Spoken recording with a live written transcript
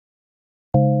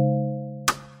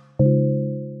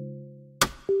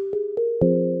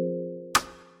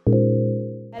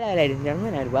ladies and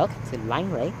gentlemen, and welcome to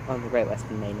Langley on the Great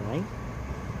Western Mainline.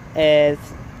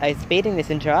 I'm speeding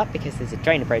this intro up because there's a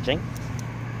train approaching.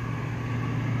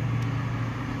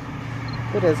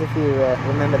 Kudos if you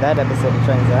remember that episode of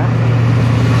Trains Are.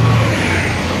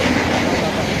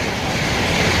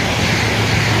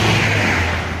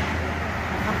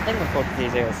 Something with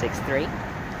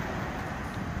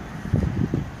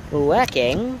 42063.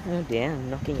 Working. Oh dear,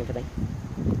 I'm knocking everything.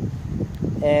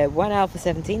 1 Alpha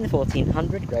 17, the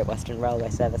 1400 Great Western Railway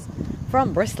service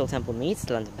from Bristol Temple Meads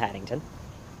to London Paddington.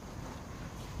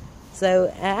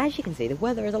 So, as you can see, the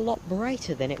weather is a lot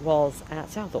brighter than it was at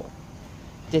Southall,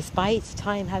 despite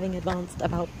time having advanced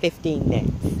about 15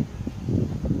 minutes.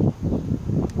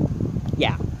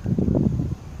 Yeah.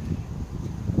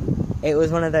 It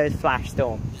was one of those flash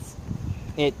storms.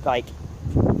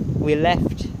 We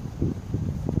left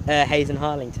Hayes and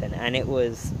Harlington, and it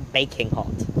was baking hot.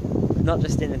 Not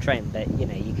just in the train, but you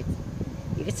know, you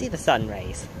could see the sun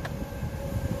rays.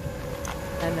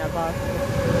 And now back.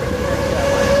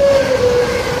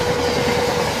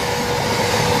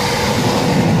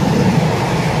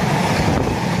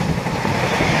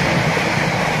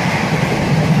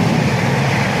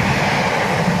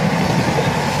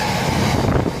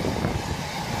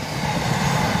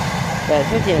 There's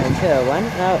 5921.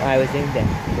 Oh, I was zoomed in.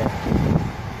 Yeah.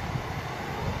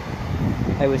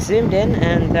 I was zoomed in,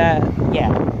 and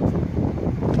yeah.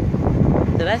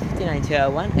 So that's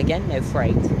 59201. Again, no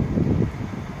freight.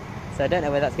 So I don't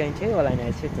know where that's going to. All I know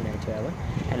is 59201,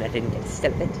 and I didn't get to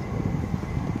step it.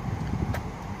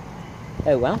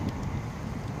 Oh well.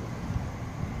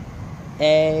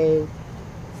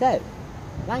 So,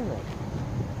 Langley.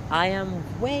 I am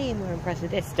way more impressed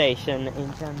with this station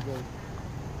in terms of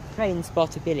train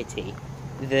spottability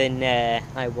than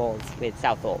I was with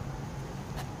Southall.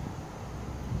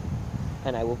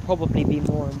 And I will probably be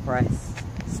more impressed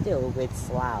still with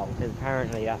Slough, because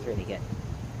apparently that's really good.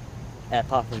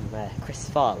 Apart from Chris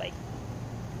Farley.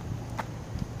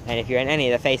 And if you're in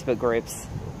any of the Facebook groups,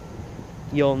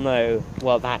 you'll know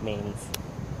what that means.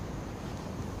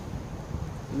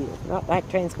 You not like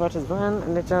train spotters, man,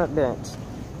 and they don't do it.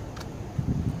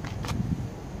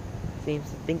 Seems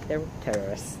to think they're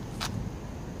terrorists.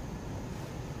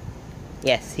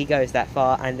 Yes, he goes that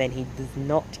far, and then he does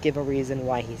not give a reason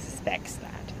why he suspects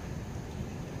that.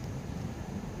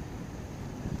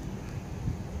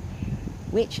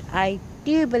 Which I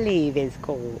do believe is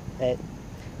called...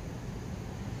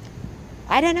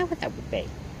 I don't know what that would be.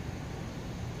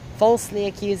 Falsely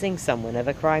accusing someone of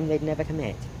a crime they'd never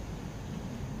commit.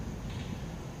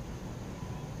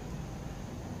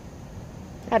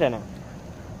 I don't know.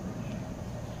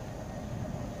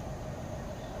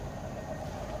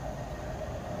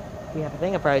 We have a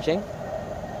thing approaching.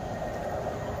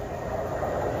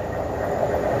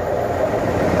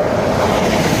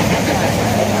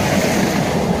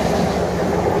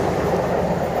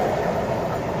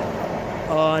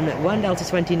 On 1 Delta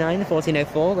 29, the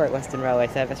 1404 Great Western Railway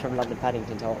service from London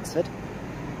Paddington to Oxford.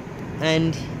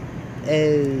 And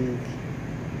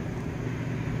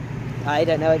I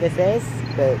don't know what this is,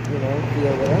 but you know,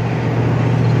 deal with it.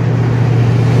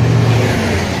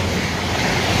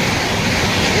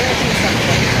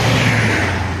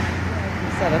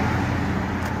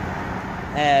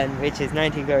 Which is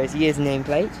 19 glorious years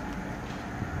nameplate.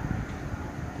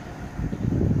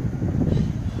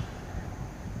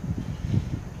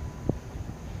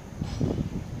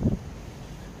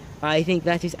 I think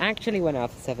that is actually 1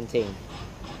 Alpha 17,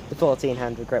 the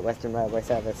 1400 Great Western Railway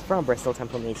service from Bristol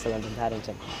Temple Meads to London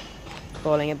Paddington,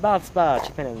 calling at Bath Spa,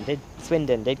 Chippenham,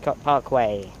 Swindon, Didcot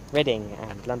Parkway, Reading,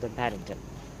 and London Paddington.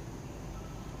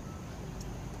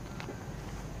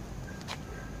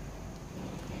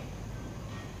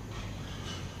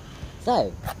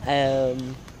 So,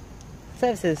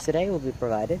 services today will be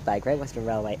provided by Great Western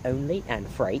Railway only and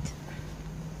freight.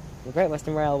 The Great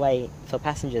Western Railway for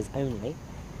passengers only.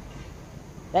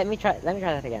 Let me try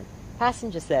that again.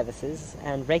 Passenger services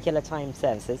and regular time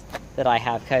services that I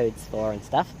have codes for and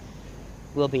stuff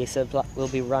will be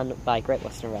run by Great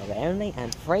Western Railway only,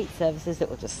 and freight services that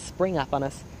will just spring up on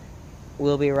us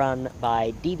will be run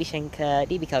by DB Schenker,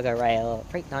 DB Cargo Rail,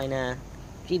 Freightliner,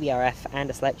 GBRF,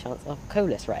 and a slight chance of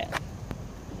Colas Rail.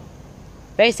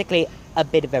 Basically, a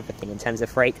bit of everything in terms of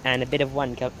freight, and a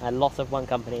lot of one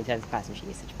company in terms of passenger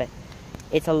usage. But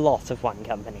it's a lot of one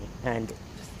company, and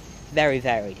just very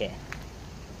varied here.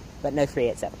 But no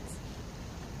 387s.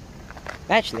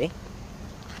 Actually,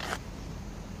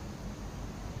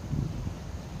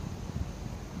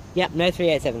 yep, no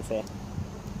 387s here,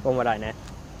 from what I know.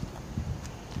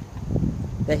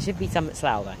 There should be some at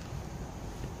Slough though.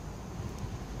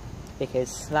 because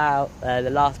Slough, the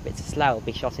last bits of Slough will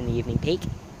be shot in the evening peak.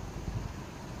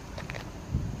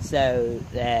 So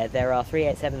there are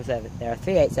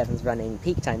 387s running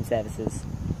peak time services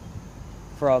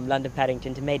from London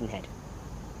Paddington to Maidenhead,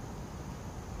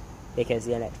 because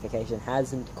the electrification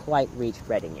hasn't quite reached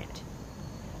Reading yet.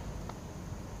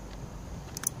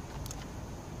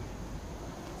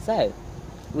 So,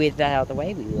 with that out of the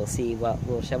way, we will see what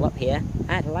will show up here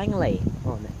at Langley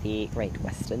on the Great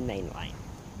Western Mainline.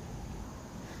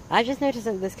 I just noticed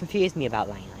something that's confused me about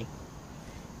Langley.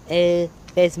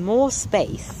 There's more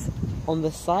space on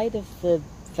the side of the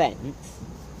fence,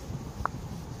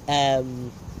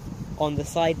 on the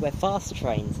side where fast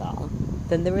trains are,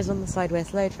 than there is on the side where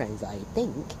slow trains are. I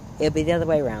think it'll be the other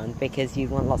way around, because you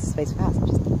want lots of space for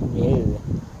passengers. No.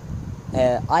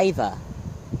 Either,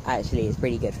 actually, is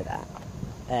pretty good for that.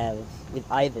 With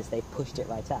Ivers, they've pushed it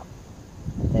right up.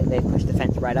 They've pushed the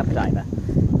fence right up at Iver.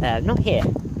 Not here.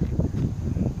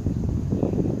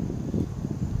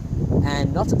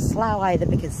 And not at Slough either,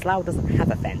 because Slough doesn't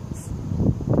have a fence.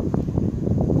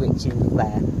 Which is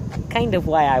kind of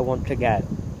why I want to go.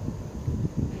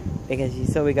 Because you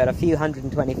saw we got a few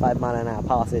 125-mile-an-hour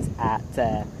passes at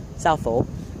Southall.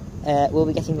 We'll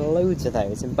be getting loads of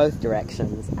those in both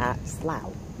directions at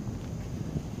Slough.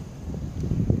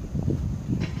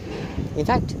 In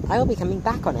fact, I will be coming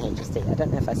back on an HST. I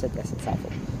don't know if I said this at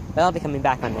Southall, but I'll be coming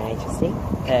back on an HST.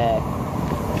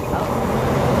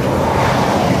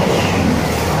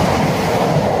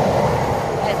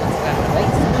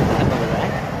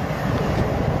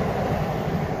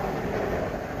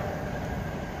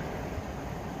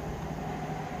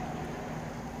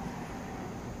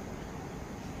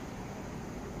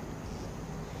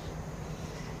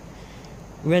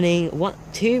 Running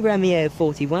 2 Romeo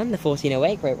 41, the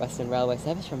 1408 Great Western Railway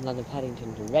service from London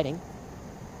Paddington to Reading.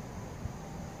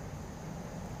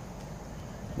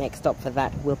 Next stop for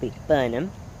that will be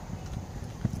Burnham.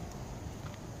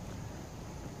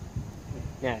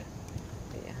 No.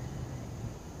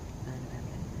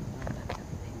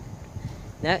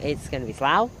 No, it's going to be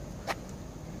Slough.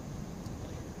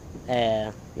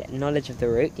 Yeah, knowledge of the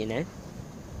route, you know.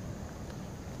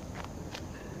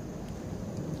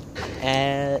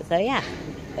 So yeah,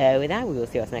 with that we will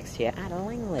see what's next here at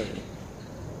Langley.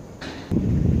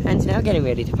 And now getting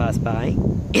ready to pass by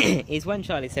is 1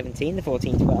 Charlie 17, the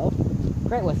 1412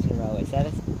 Great Western Railway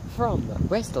service from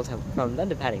from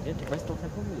London Paddington to Bristol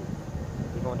Temple Mead.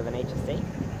 If you want of an HST,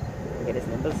 we'll get its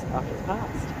numbers after it's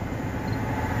passed.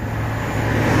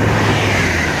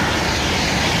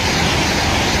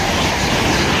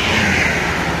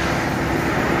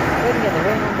 Looking at the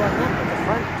rear number on that, at the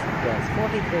front, there's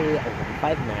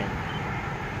 43159.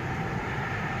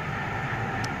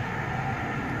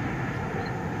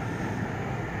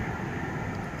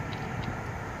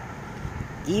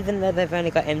 Even though they've only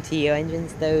got MTU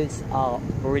engines, those are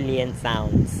brilliant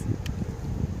sounds.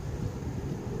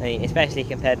 I mean, especially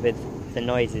compared with the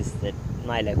noises that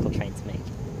my local trains make.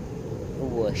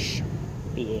 Whoosh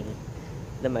being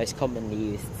the most commonly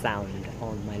used sound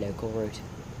on my local route.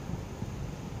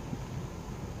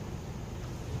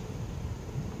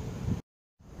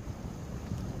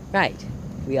 Right,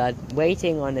 we are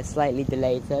waiting on a slightly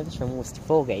delayed service from Worcester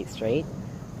Foregate Street,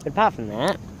 but apart from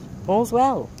that, all's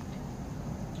well.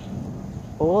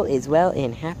 All is well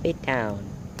in Happy Town.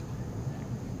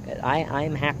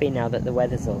 I'm happy now that the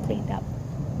weather's all cleaned up.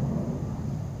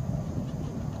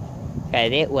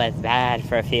 But it was bad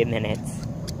for a few minutes.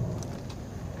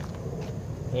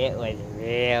 It was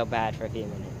real bad for a few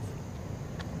minutes.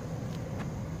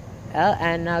 Well,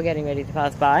 and now getting ready to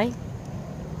pass by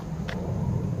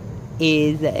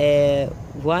is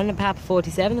 1 Papa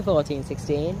 47, the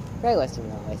 1416 Great Western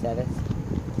Railway service.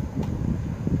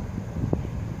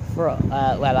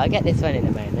 Well, I'll get this one in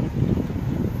a moment.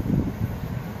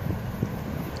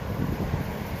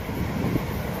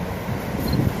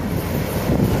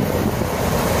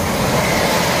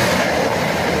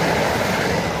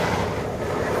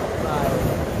 Well,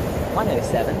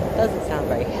 107 doesn't sound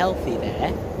very healthy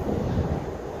there.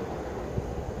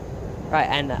 Right,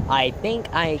 and I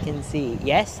think I can see,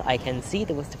 yes, I can see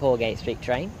the Worcester Foregate Street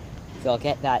train, so I'll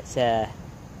get that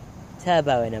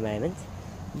turbo in a moment.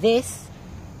 This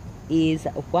is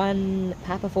 1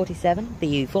 Papa 47,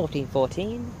 the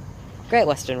 1414 Great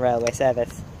Western Railway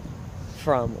service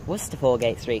from Worcester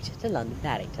Foregate Street to London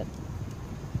Paddington.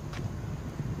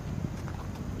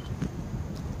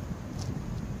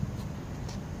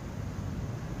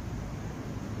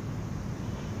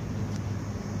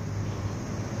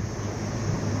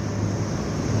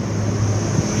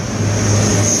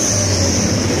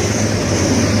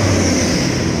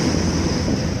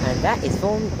 that is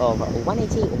formed of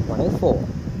 180 and 104.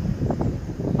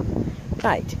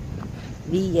 Right.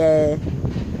 The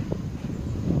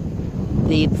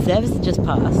service that just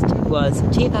passed was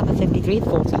T Papa 53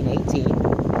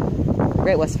 1418,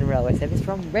 Great Western Railway service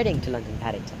from Reading to London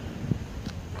Paddington.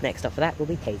 Next up for that will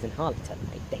be Paignton Harlington,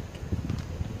 I think.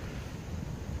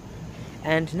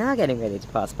 And now getting ready to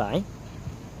pass by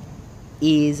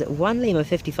is 1 Lima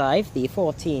 55, the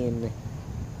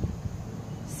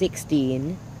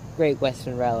 1416 Great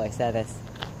Western Railway service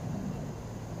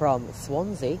from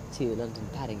Swansea to London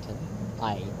Paddington,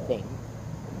 I think.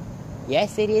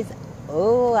 Yes, it is.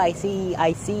 Oh, I see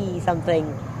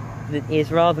something that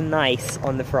is rather nice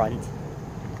on the front.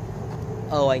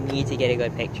 Oh, I need to get a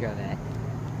good picture of it.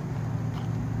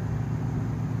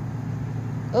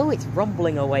 Oh, it's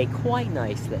rumbling away quite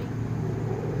nicely.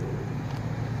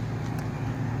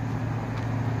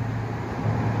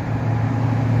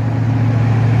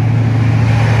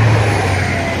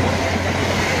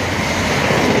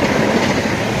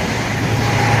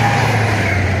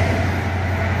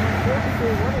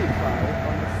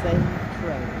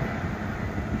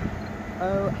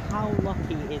 Oh, how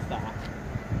lucky is that?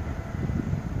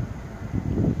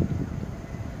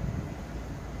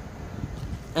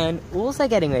 And also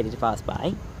getting ready to pass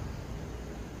by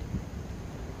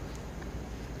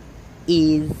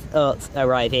is,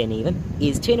 arrive in even,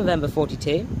 is 2 November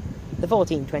 42, the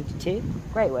 1422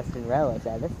 Great Western Railway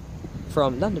service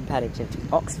from London Paddington to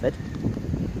Oxford.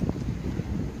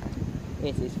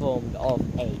 It is formed of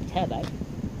a turbo.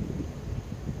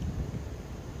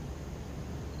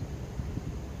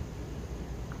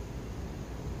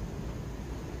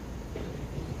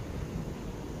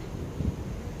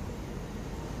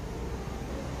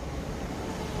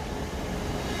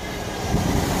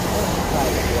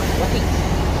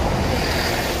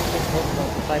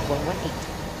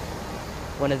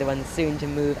 One of the ones soon to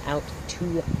move out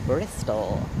to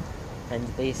Bristol and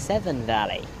the Severn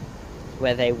Valley,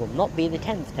 where they will not be the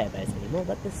 10th turbos anymore,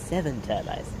 but the 7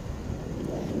 turbos,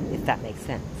 if that makes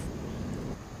sense.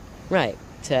 Right,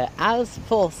 as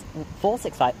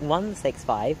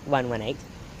 165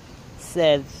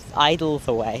 says idles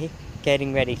away,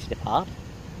 getting ready to depart,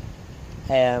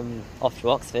 off to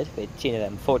Oxford with 2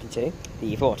 November 42,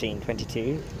 the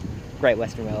 1422 Great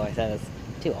Western Railway service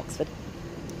to Oxford.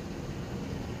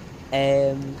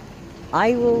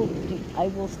 I will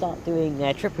start doing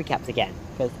trip recaps again,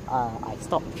 because I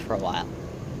stopped for a while.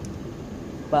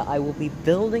 But I will be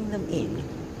building them in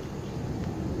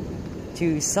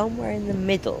to somewhere in the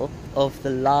middle of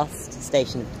the last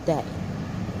station of the day.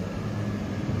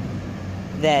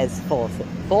 There's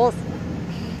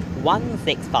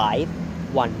 165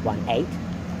 118,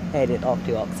 headed off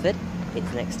to Oxford.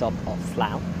 Its next stop off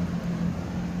Slough.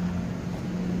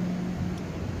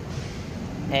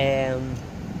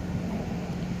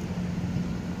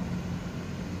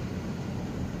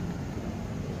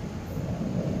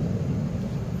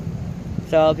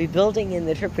 So I'll be building in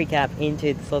the trip recap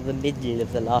into sort of the middle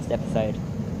of the last episode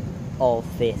of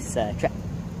this trip.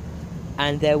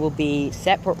 And there will be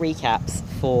separate recaps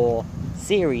for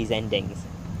series endings.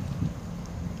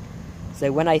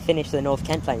 So when I finish the North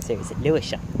Kent Line series at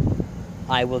Lewisham,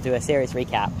 I will do a series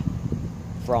recap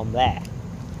from there.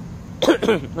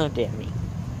 Oh dear me.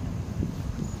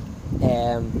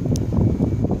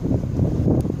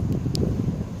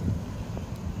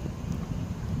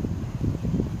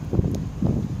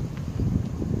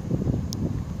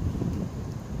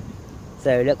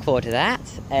 So look forward to that.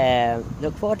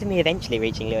 Look forward to me eventually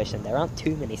reaching Lewisham. There aren't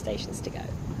too many stations to go.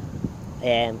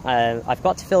 I've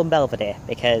got to film Belvedere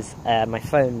because my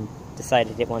phone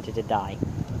decided it wanted to die.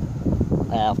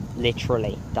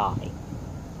 Literally die.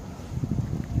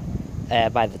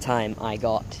 By the time I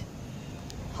got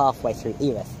halfway through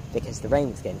Erith, because the rain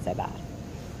was getting so bad.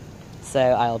 So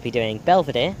I'll be doing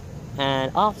Belvedere,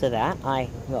 and after that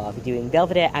I'll be doing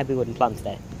Belvedere, Abbeywood and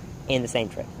Plumstead in the same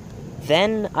trip.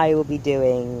 Then I will be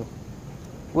doing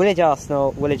Woolwich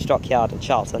Arsenal, Woolwich Dockyard and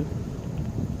Charlton.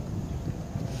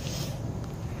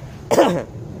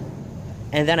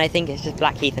 And then I think it's just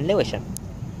Blackheath and Lewisham.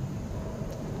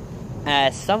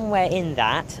 Somewhere in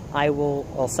that,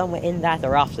 somewhere in that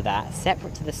or after that,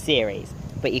 separate to the series,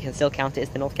 but you can still count it as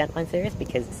the North Kent Line series,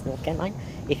 because it's the North Kent Line,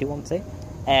 if you want to.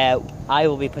 I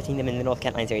will be putting them in the North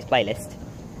Kent Line series playlist,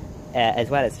 as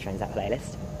well as the Transact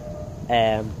playlist.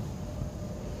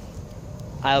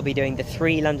 I'll be doing the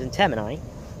 3 London termini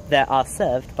that are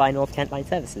served by North Kent Line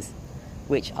services,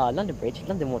 which are London Bridge,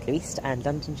 London Waterloo East, and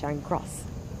London Charing Cross.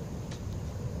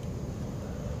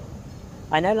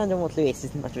 I know London Waterloo East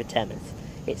isn't much of a terminus.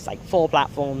 It's like 4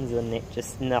 platforms and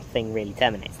nothing really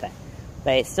terminates there.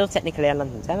 But it's still technically a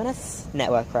London terminus.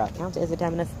 Network Rail count it as a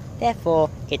terminus. Therefore,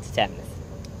 it's a terminus.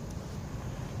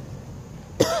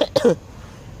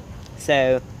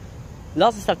 So,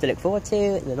 lots of stuff to look forward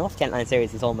to. The North Kent Line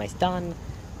series is almost done.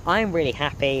 I'm really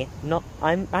happy.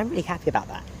 I'm really happy about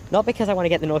that. Not because I want to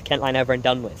get the North Kent Line over and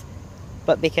done with,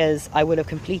 but because I would have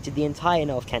completed the entire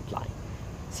North Kent Line.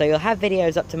 So you'll have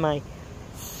videos up to my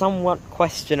somewhat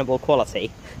questionable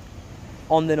quality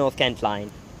on the North Kent Line,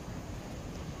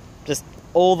 just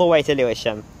all the way to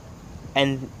Lewisham.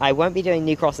 And I won't be doing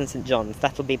New Cross and St John's.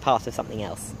 That'll be part of something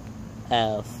else.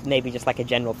 Maybe just like a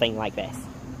general thing like this.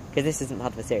 Because this isn't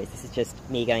part of the series, this is just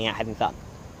me going out having fun.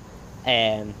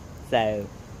 So,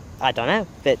 I don't know,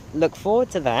 but look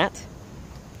forward to that.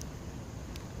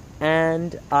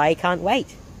 And I can't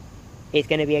wait. It's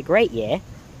going to be a great year.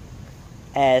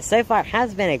 So far it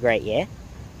has been a great year.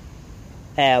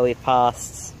 We've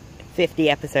passed 50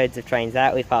 episodes of Trains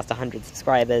Out, we've passed 100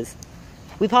 subscribers.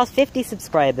 We passed 50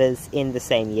 subscribers in the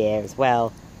same year as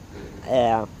well.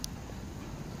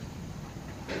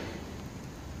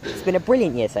 It's been a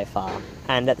brilliant year so far,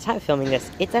 and at the time of filming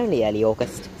this, it's only early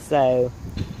August, so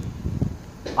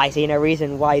I see no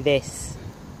reason why this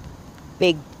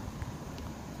big,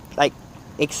 like,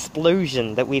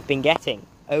 explosion that we've been getting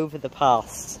over the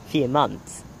past few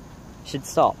months should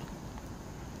stop.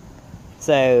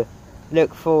 So,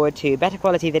 look forward to better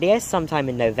quality videos sometime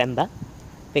in November,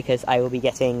 because I will be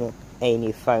getting a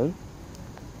new phone,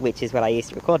 which is what I use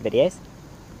to record videos.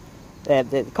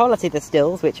 The quality of the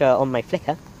stills, which are on my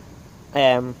Flickr,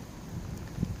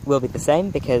 will be the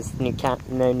same, because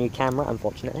no new camera,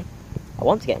 unfortunately. I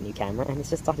want to get a new camera, and it's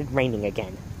just started raining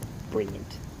again.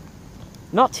 Brilliant.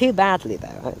 Not too badly,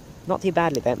 though. Not too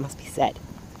badly, though, it must be said.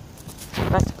 In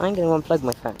fact, I'm going to unplug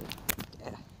my phone.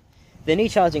 The new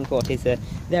charging port is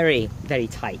very, very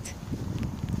tight.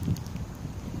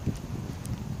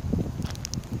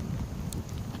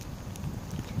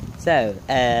 So,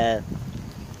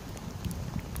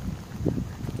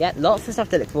 yeah, lots of stuff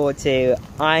to look forward to.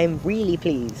 I'm really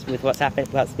pleased with what's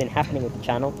been happening with the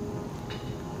channel.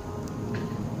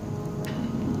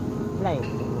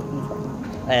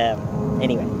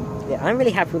 Anyway, yeah, I'm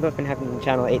really happy with what's been happening with the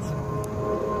channel. It's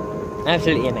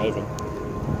absolutely amazing.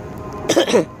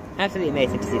 Absolutely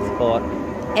amazing to see the support.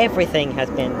 Everything has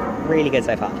been really good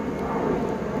so far.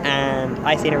 And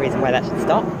I see no reason why that should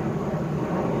stop.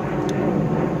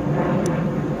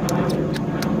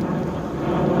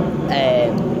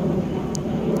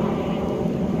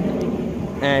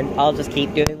 And I'll just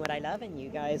keep doing what I love, and you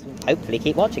guys will hopefully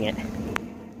keep watching it.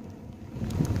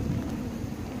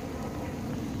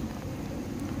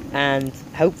 And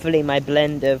hopefully my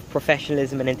blend of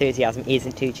professionalism and enthusiasm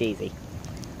isn't too cheesy.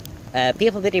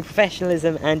 People that do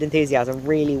professionalism and enthusiasm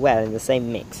really well in the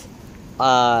same mix.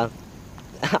 I'm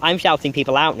shouting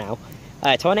people out now.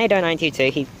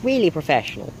 Tornado922, he's really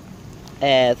professional.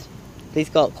 He's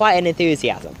got quite an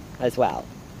enthusiasm as well.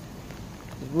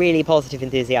 Really positive,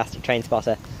 enthusiastic train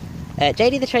spotter.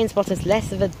 JD the train spotter's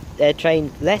less of a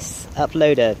less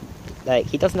uploader. Like,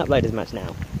 he doesn't upload as much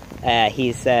now.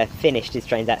 He's finished his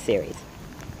Trains Out series,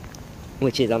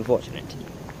 which is unfortunate.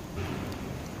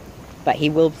 But he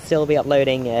will still be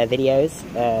uploading videos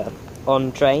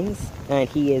on trains, and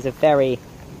he is a very,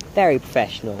 very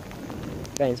professional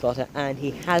train spotter, and he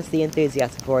has the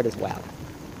enthusiasm for it as well.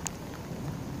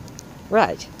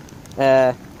 Right.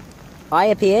 I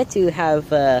appear to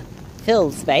have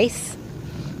filled space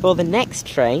for the next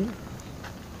train,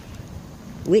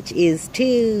 which is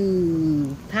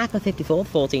to Papa 54,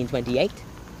 1428.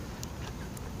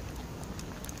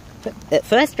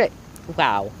 First train,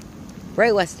 wow,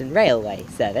 Great Western Railway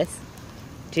service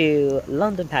to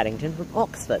London Paddington from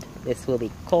Oxford. This will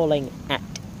be calling at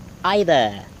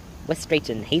either West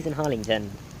Drayton, Hayes and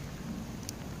Harlington,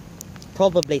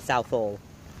 probably Southall,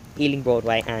 Ealing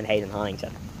Broadway, and Hayes and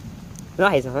Harlington.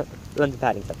 Not Hayes and Harlington, London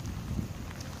Paddington.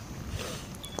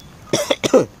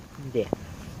 Oh dear.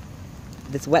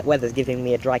 This wet weather's giving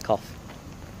me a dry cough.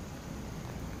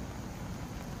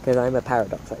 Because I'm a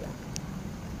paradox like that.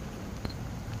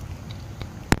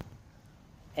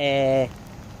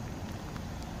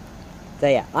 So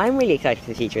yeah, I'm really excited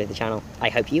for the future of the channel. I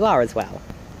hope you are as well.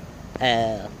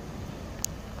 Oh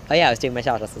yeah, I was doing my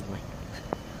shout-outs, wasn't I?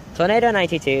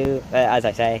 Tornado92, as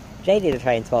I say, JD the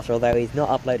train spotter, although he's not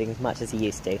uploading as much as he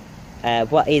used to.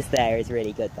 What is there is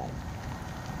really good though.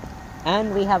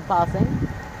 And we have passing 3143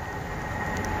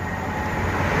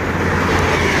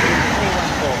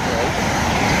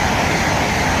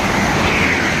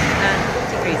 and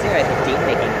 43015,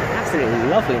 making absolutely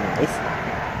lovely noise.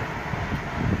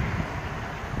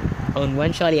 On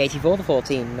 1 Charlie 84, the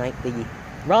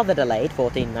rather delayed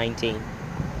 1419.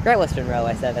 Great Western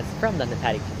Railway service from London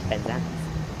Paignton to Penzance.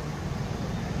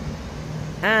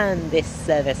 And this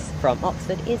service from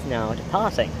Oxford is now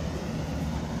departing.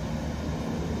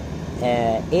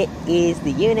 It is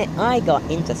the unit I got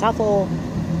into Southall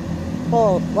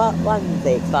for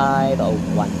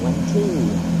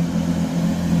 1650112.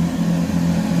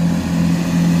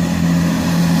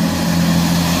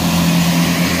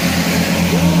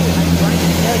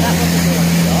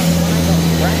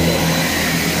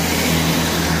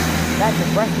 That's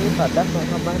impressive, but that's not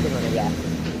come landing on it yet.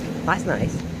 That's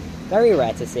nice. Very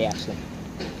rare to see, actually.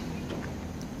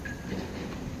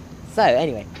 So,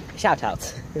 anyway,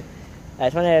 shout-outs.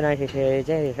 2092,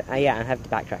 yeah, I have to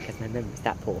backtrack because my memory's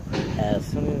that poor.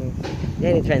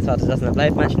 Daily Train Spotter doesn't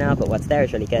upload much now, but what's there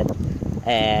is really good.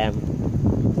 I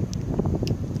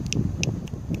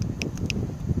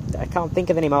can't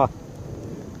think of any more.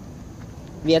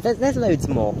 Yeah, there's loads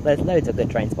more. There's loads of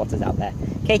good train spotters out there.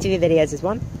 KTV Videos is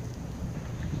one.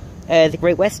 The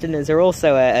Great Westerners are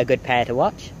also a good pair to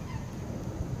watch.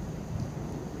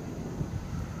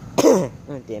 Oh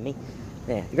dear me.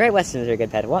 Yeah, the Great Westerners are a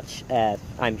good pair to watch.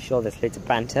 I'm sure there's loads of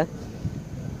banter.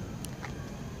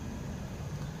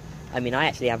 I mean, I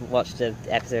actually haven't watched an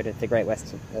episode of the Great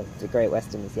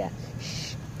Westerners yet.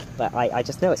 Shh. But I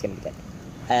just know it's going to be good.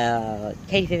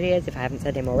 KTV Videos, if I haven't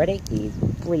said him already, he's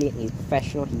brilliant, he's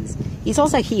professional, he's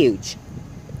also huge.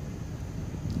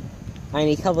 And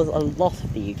he covers a lot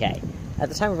of the UK. At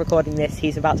the time of recording this,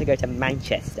 he's about to go to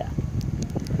Manchester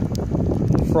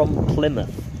from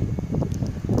Plymouth.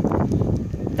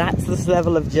 That's this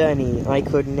level of journey I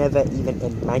could never even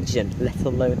imagine, let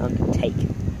alone undertake.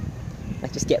 I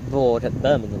just get bored at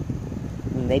Birmingham.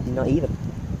 Maybe not even.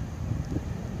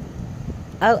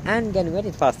 Oh, and getting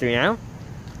ready to pass through now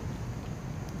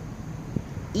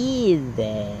is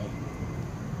there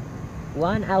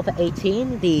 1 Alpha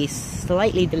 18, the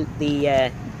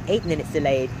 8 minutes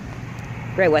delayed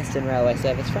Great Western Railway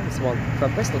service from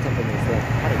Bristol to Paddington.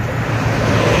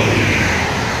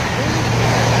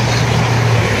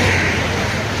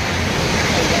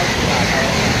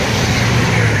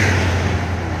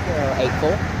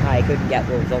 084. I couldn't get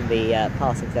what was on the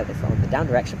passing service on the down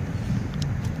direction.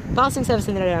 Passing service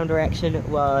in the down direction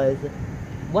was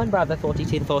 1 Bravo 42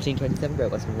 to 1427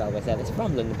 Great Western Railway service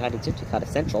from London Paddington to Cardiff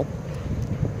Central.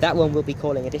 That one will be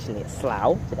calling additionally at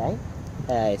Slough today.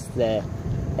 The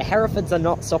Herefords are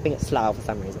not stopping at Slough for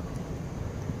some reason.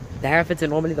 The Herefords are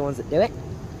normally the ones that do it.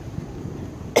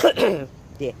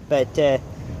 Yeah, but they're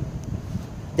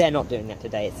not doing that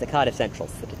today. It's the Cardiff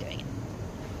Centrals that are doing it.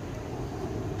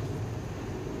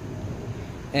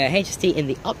 HST in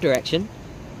the up direction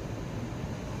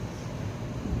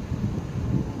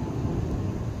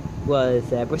was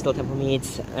Bristol Temple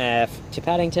Meads to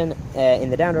Paddington. In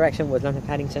the down direction was London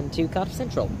Paddington to Cardiff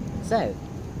Central. So,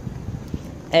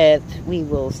 we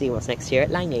will see what's next here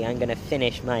at Langley. I'm going to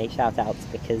finish my shout-outs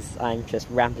because I'm just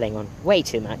rambling on way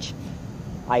too much.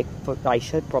 I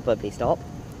should probably stop.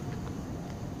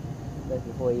 But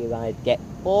before you guys get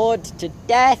bored to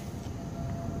death.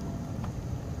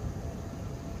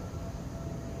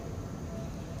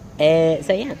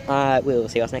 So yeah, we'll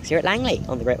see what's next here at Langley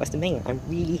on the Great Western Mainline. I'm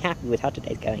really happy with how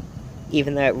today's going,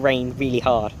 even though it rained really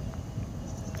hard.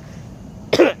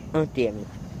 Oh dear me.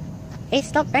 It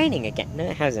stopped raining again. No,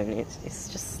 it hasn't. It's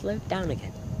just slowed down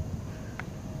again.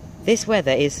 This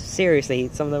weather is seriously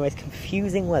some of the most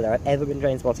confusing weather I've ever been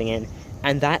train spotting in,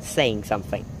 and that's saying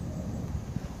something.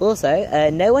 Also,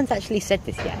 no one's actually said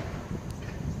this yet.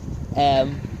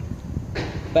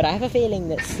 But I have a feeling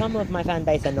that some of my fan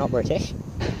base are not British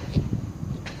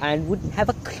and wouldn't have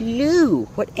a clue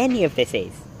what any of this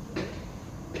is.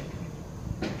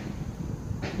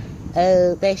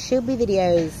 There should be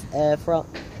videos from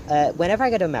whenever I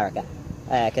go to America,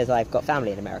 because I've got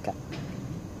family in America.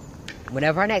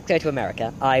 Whenever I next go to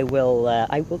America, I will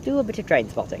do a bit of train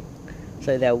spotting.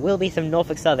 So there will be some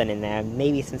Norfolk Southern in there, and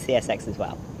maybe some CSX as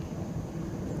well.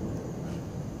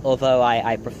 Although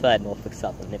I prefer Norfolk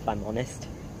Southern, if I'm honest.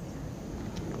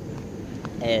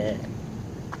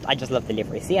 I just love the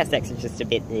livery. CSX is just a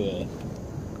bit there.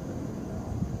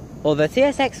 Although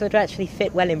CSX would actually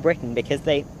fit well in Britain because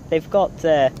they've got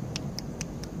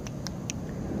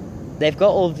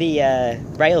all the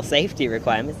rail safety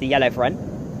requirements, the yellow front.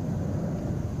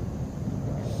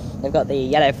 They've got the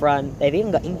yellow front. They've even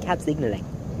got in-cab signalling,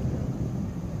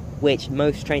 which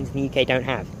most trains in the UK don't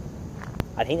have.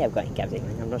 I think they've got in-cab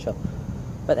signalling, I'm not sure.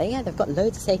 But they've got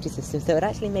loads of safety systems that would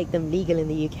actually make them legal in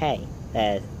the UK,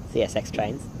 CSX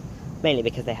trains. Mainly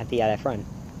because they have the yellow front.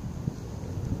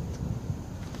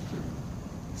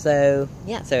 So,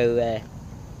 yeah,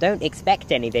 don't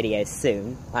expect any videos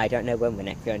soon. I don't know when we're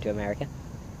next going to America.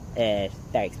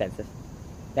 Very expensive.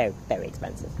 Very, very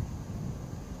expensive.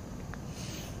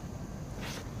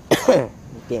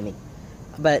 Dear me.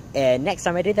 But next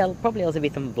time I do, there'll probably also be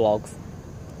some vlogs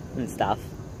and stuff.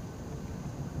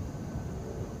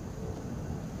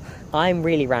 I'm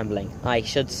really rambling. I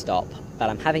should stop, but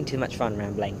I'm having too much fun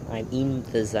rambling. I'm in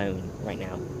the zone right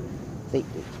now. So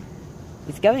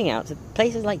it's going out to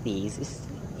places like these.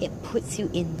 It puts you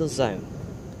in the zone.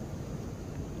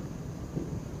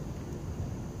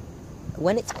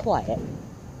 When it's quiet...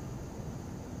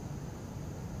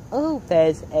 Oh,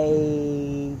 there's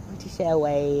a British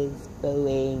Airways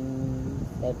Boeing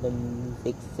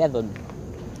 767.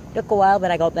 Took a while,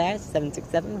 but I got there.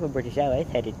 767 from British Airways,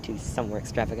 headed to somewhere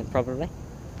extravagant, probably.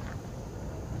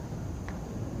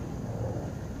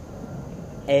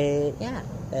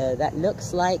 That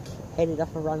looks like headed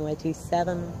off of runway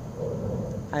 27,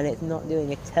 and it's not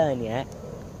doing a turn yet.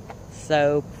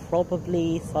 So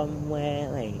probably somewhere.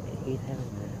 Wait,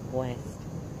 west.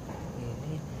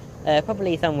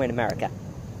 Probably somewhere in America.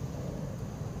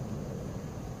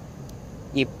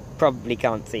 You probably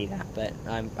can't see that, but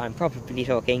I'm probably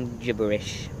talking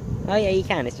gibberish. Oh yeah, you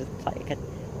can. It's just like it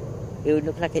would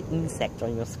look like an insect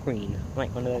on your screen,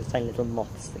 like one of those tiny little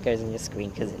moths that goes on your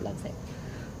screen because it loves it.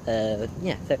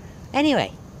 Yeah. So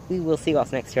anyway, we will see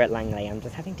what's next here at Langley. I'm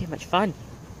just having too much fun.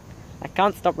 I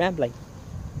can't stop rambling.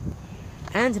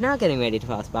 And now getting ready to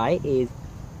pass by is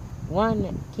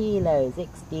 1 Kilo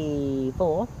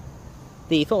 64.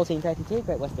 The 1432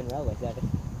 Great Western Railway service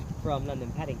from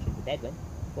London Paddington to Bedwin,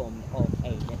 formed of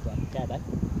a network turbo,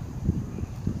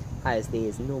 as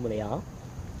these normally are.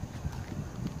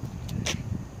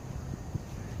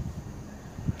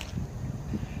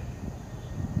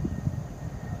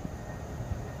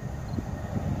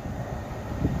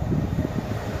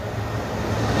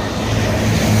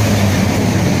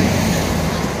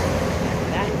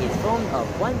 That is formed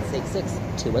of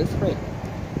 166203.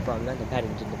 From London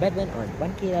Paddington to Bedwin on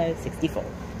 1 Kilo 64.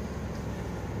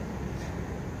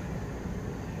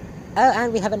 Oh,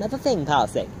 and we have another thing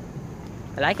passing.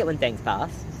 I like it when things pass.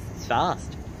 It's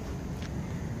fast.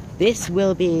 This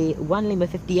will be 1 Lima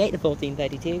 58, the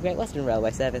 1432 Great Western Railway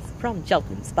service from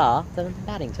Cheltenham Spa to London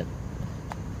Paddington,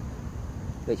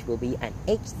 which will be a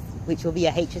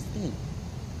HST.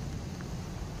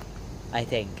 I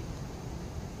think.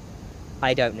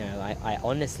 I don't know. I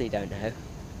honestly don't know.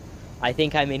 I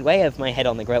think I'm in way of my head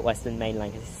on the Great Western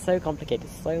Mainline because it's so complicated,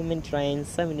 so many trains,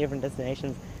 so many different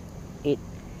destinations.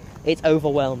 It's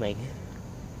overwhelming.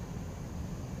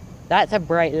 That's a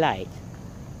bright light.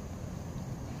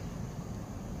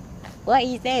 What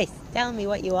is this? Tell me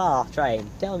what you are,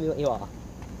 train. Tell me what you are.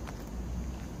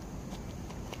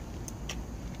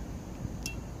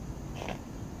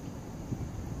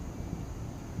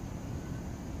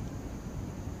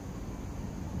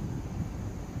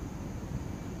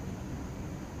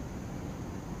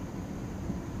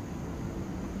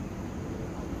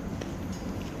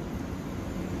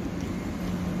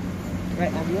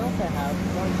 Right, and we also have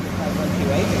 125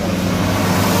 125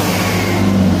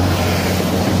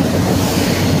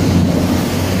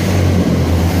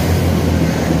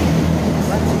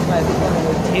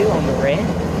 on the rear, and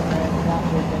that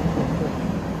will then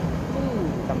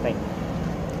something.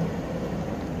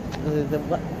 The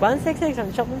 166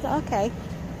 on Cheltenham, okay.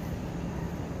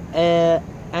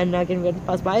 And now getting ready to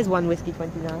pass by is 1 Whiskey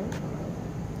 29.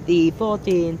 The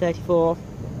 1434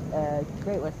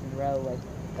 Great Western Railway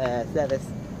service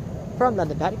from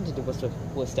London Paddington to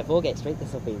Worcester Foregate Street.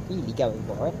 This will be really going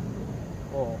for it,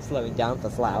 or slowing down for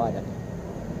Slough, I don't know.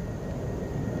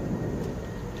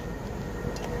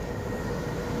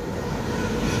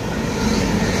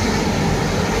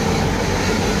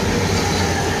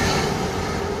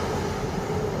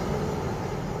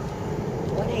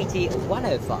 .180,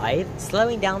 105,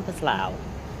 slowing down for Slough.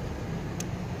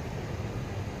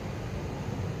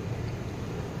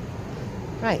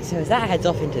 Right, so as that heads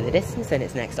off into the distance and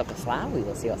it's next up to Slough, we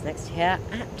will see what's next here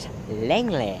at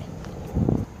Langley.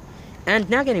 And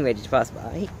now getting ready to pass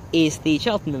by is the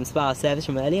Cheltenham Spa service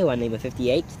from earlier, 1 Lima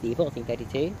 58, the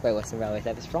 1432 Great Western Railway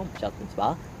service from Cheltenham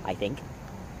Spa, I think.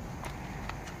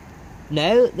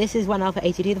 No, this is 1 Alpha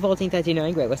 82, the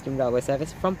 1439 Great Western Railway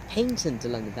service from Paignton to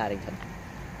London Paddington.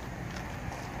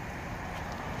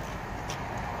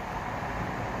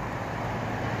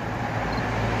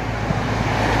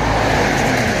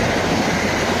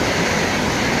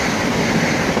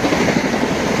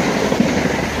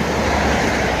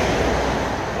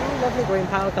 Green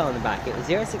power car on the back. It was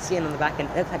 016 on the back and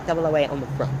it looked like 008 on the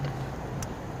front.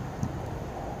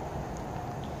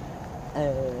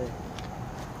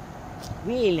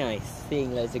 Really nice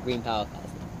seeing loads of green power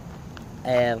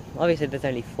cars. Obviously there's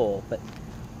only 4, but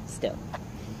still.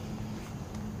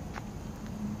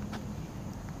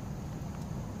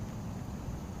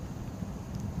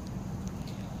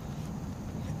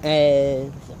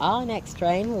 Our next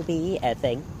train will be a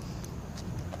thing,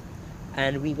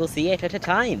 and we will see it at a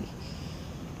time.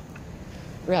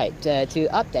 Right, to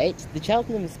update, the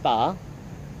Cheltenham Spa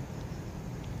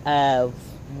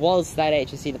was that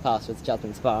HST that passed with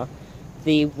Cheltenham Spa.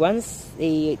 The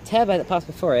turbo that passed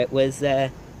before it was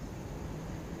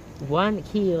 1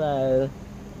 kilo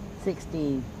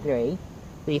 63,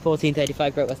 the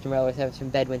 1435 Great Western Railway service from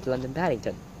Bedwin to London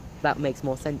Paddington. That makes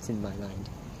more sense in my mind.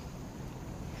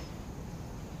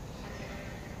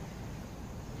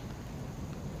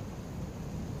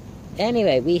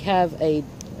 Anyway, we have a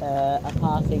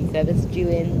passing service due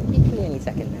in literally any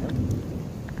second now.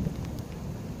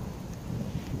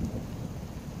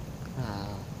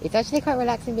 It's actually quite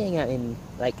relaxing being out in,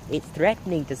 like, it's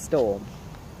threatening to storm.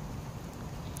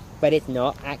 But it's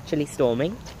not actually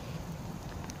storming.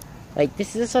 Like,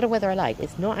 this is the sort of weather I like.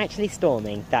 It's not actually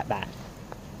storming that bad.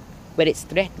 But it's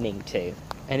threatening to.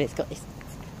 And it's got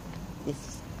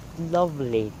this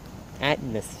lovely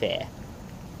atmosphere.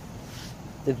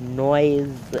 The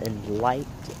noise and light,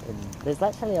 and there's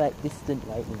actually, like, distant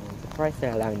lightning. I'm surprised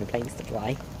they're allowing the planes to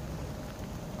fly.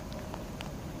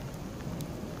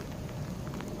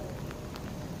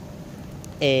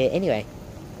 Anyway,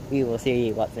 we will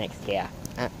see what's next here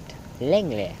at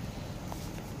Langley.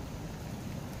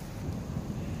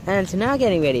 And so now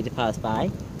getting ready to pass by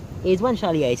is 1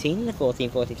 Charlie 18, the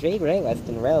 1443 Great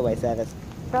Western Railway service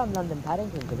from London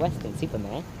Paddington to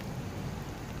Weston-super-Mare.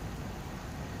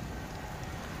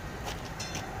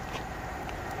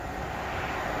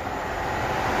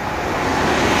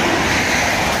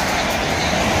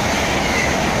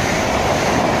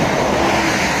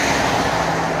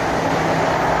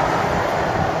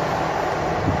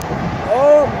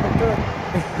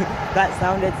 That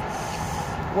sounded...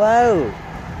 Whoa!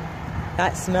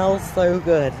 That smells so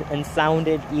good and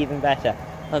sounded even better.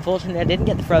 Unfortunately, I didn't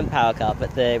get the front power car,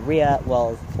 but the rear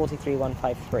was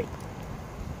 43153.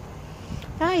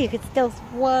 Ah, you could still...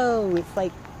 Whoa! It's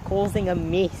like causing a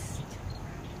mist.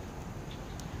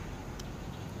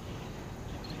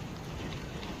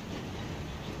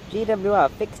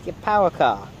 GWR, fix your power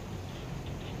car.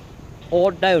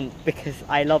 Or don't, because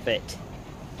I love it.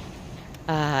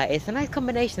 It's a nice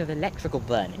combination of electrical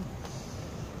burning.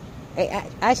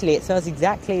 Actually, it smells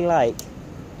exactly like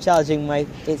charging my...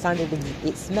 It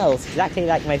smells exactly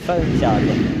like my phone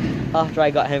charging after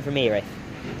I got home from Erith.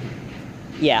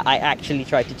 Yeah, I actually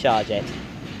tried to charge it.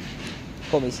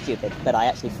 Call me stupid, but I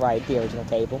actually fried the original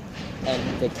cable,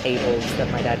 and the cables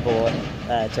that my dad bought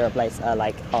to replace are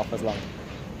like half as long.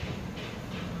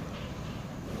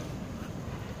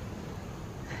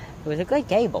 It was a good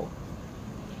cable.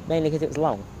 Mainly because it was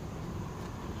long.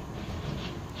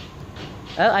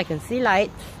 Oh, I can see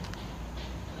lights.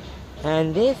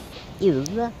 And this is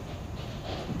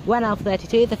 1 Alpha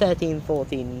 32, the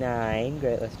 1349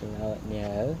 Great Western Railway.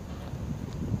 No.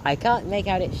 I can't make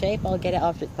out its shape. I'll get it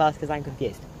after it's passed because I'm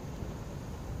confused.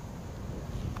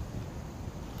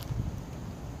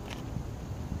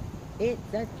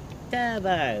 It's a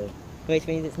turbo, which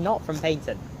means it's not from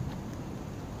Paignton.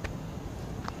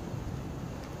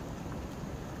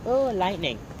 Oh,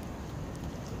 lightning!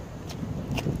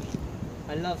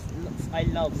 I love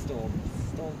storms.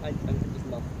 I just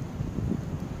love.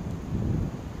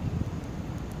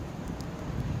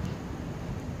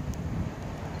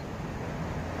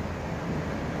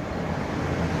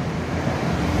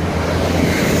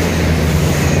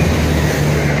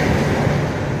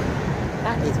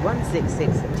 That is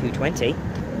 166 at 220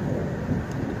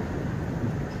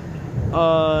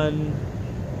 on.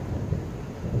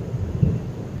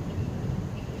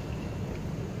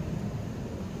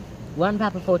 One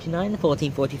Papa 49, the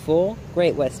 1444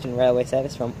 Great Western Railway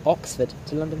service from Oxford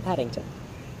to London Paddington.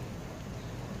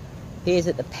 It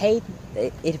appears that the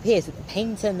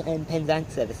Paignton and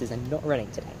Penzance services are not running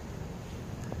today.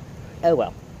 Oh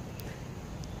well.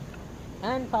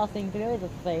 And passing through is a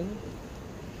thing.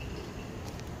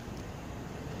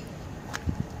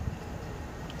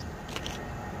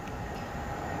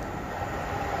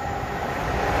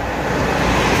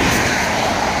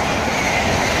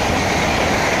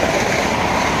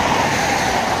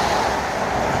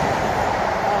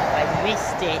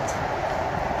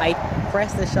 I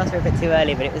pressed the shutter a bit too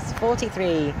early, but it was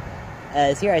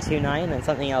 43029 and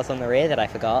something else on the rear that I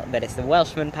forgot, but it's the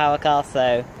Welshman power car,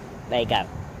 so there you go.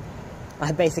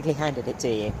 I basically handed it to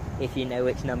you, if you know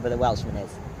which number the Welshman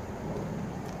is.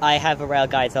 I have a rail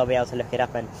guide, so I'll be able to look it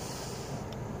up, and...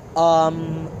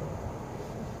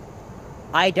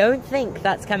 I don't think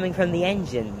that's coming from the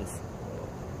engines.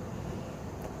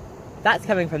 That's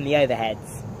coming from the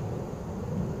overheads.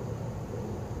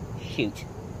 Shoot.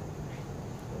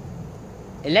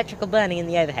 Electrical burning in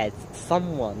the overheads.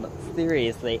 Someone,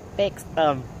 seriously, fix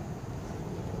them.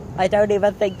 I don't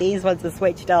even think these ones are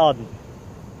switched on.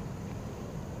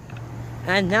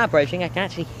 And now approaching, I can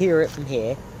actually hear it from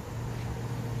here,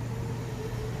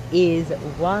 is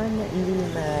 1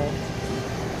 Lima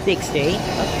 60.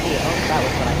 That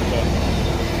was what I could hear.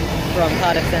 From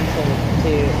Cardiff Central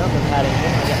to London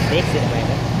Paignton. I'll get this in a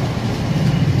moment.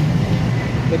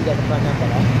 Couldn't get the front number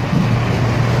there.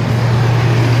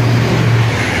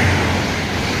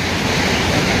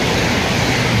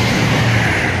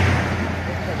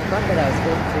 The front bit was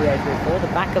 43034. The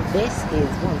back of this is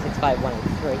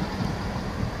 165103.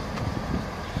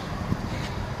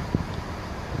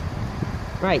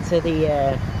 Right, so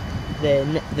the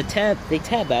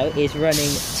turbo is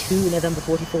running to November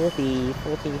 44, the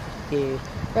 1452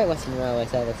 Great Western Railway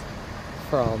service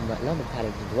from London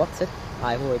Paddington to Oxford.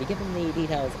 I've already given the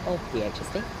details of the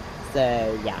HST,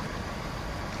 so yeah.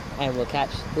 And we'll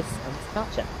catch this on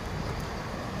departure.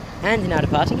 And now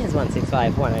departing is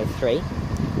 165103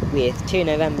 with 2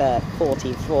 November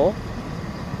 44,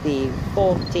 the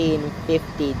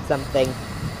 1450 something.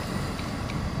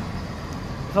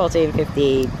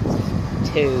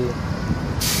 1452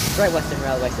 Great Western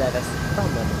Railway service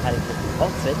from London Paddington to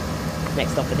Oxford.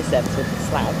 Next stop for this service will be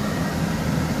Slough.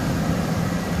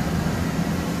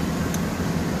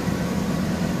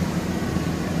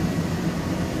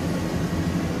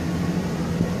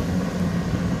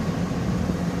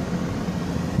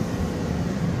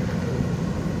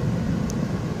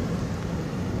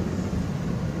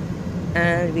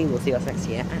 And we will see what's next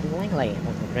here at Langley on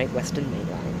the Great Western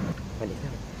Mainline.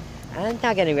 And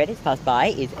now getting ready to pass by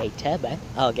is a turbo.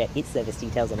 I'll get its service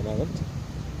details in a moment.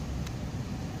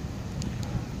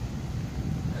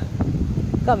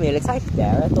 Got me all excited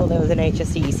there. I thought there was an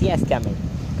HST ECS coming,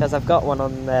 because I've got one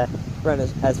on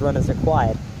runners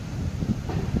required.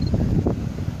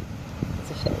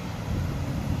 It's a shame.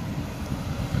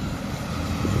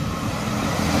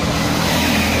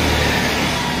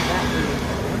 That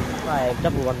is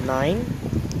 5119.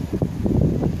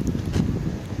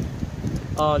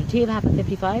 On 2 Papa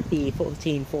 55, the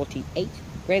 1448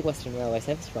 Great Western Railway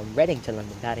service from Reading to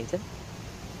London Paddington.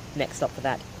 Next stop for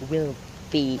that will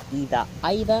be either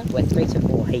West Drayton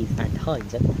or Hayes and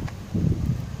Paignton.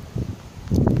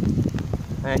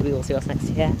 And we will see what's next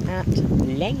here at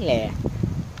Langley.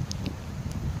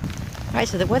 Right,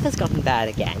 so the weather's gotten bad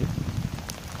again.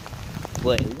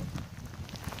 Whoa.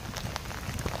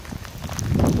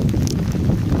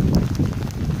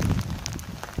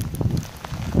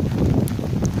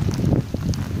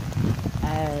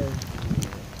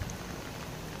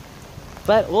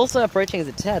 But also approaching is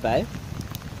a turbo. I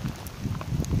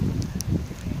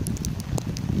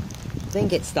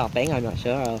think it's stopping, I'm not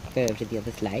sure. I'll go over to the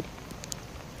other slide.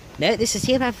 No, this is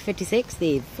TFF 56,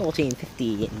 the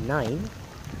 1459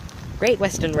 Great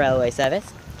Western Railway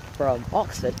service from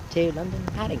Oxford to London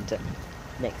Paddington.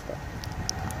 Next stop.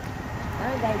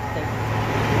 And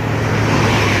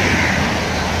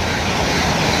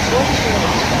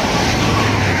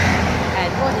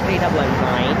and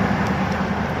 43009.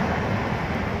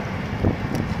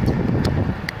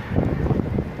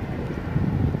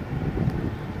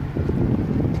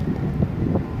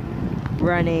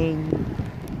 Running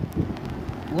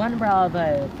 1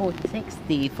 Bravo 46,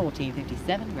 the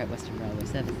 1457 Great Western Railway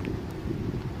service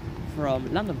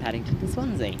from London Paddington to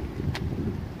Swansea.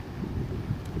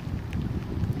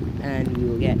 And we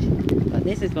will get, but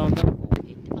this is going on.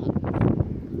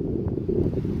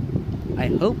 I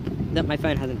hope that my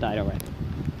phone hasn't died already.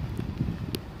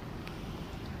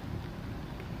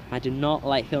 I do not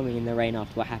like filming in the rain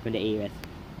after what happened at Edith.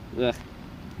 Ugh.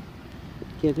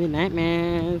 Gives me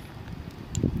nightmares.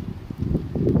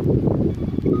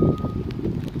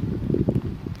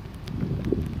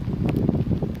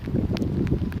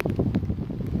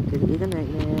 Because it is a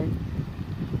nightmare.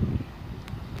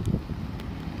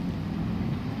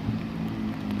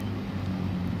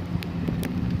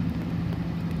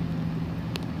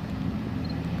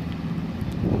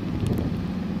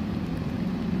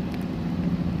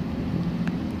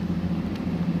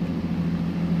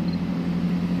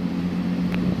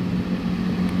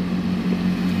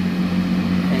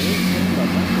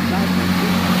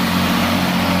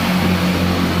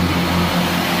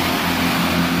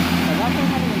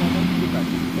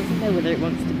 Whether it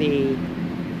wants to be...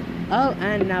 Oh,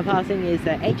 and now passing is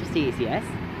HST ECS.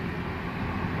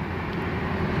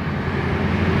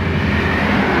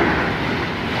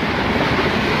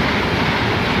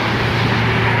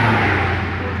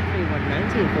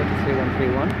 And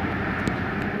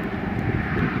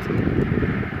 43131.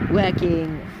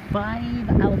 Working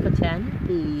 5 Alpha 10,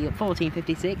 the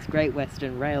 1456 Great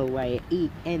Western Railway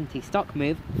empty stock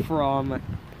move from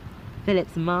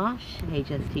Phillips Marsh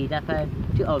HST depot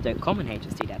to Old Oak Common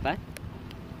HST depot.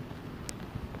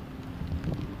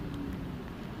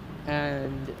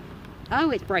 And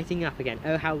oh, it's brightening up again.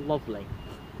 Oh, how lovely.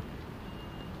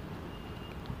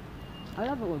 I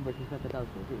love it when British weather does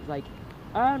this. It's like,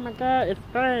 oh my god, it's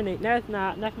raining. No, it's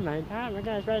not. Never mind. Oh my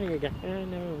god, it's raining again. Oh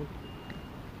no.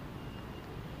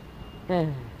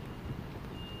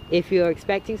 If you're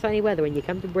expecting sunny weather when you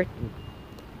come to Britain,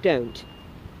 don't.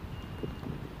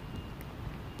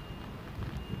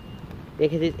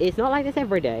 Because it's not like this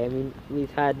every day. I mean,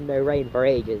 we've had no rain for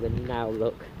ages, and now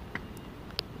look.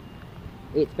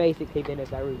 It's basically been a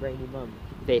very rainy month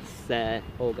this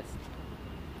August.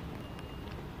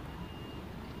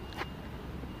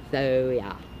 So,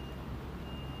 yeah.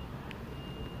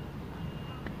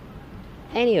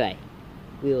 Anyway,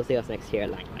 we will see what's next here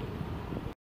at Langley.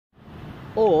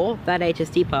 Or, that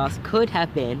HST pass could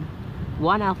have been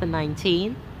 1 Alpha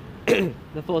 19, the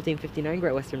 1459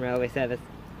 Great Western Railway service.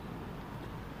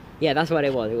 Yeah, that's what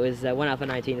it was. It was 1 Alpha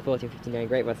 19, the 1459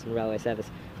 Great Western Railway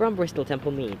service from Bristol,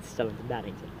 Temple Meads, to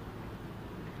Paignton.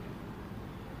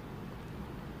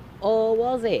 Or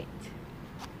was it?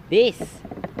 This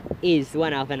is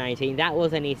 1 Alpha 19. That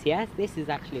was an ECS. This is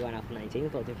actually 1 Alpha 19, the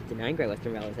 1459 Great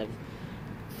Western Railway service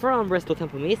from Bristol,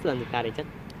 Temple Meads, to Paignton.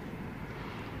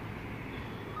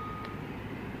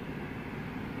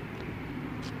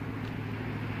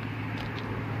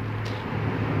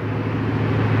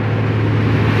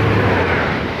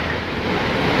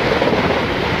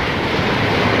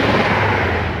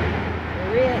 The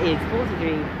rear is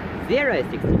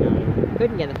 43,069.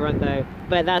 Couldn't get the front though,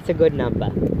 but that's a good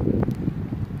number.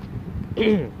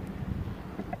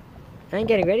 I'm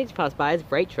getting ready to pass by as a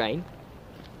freight train.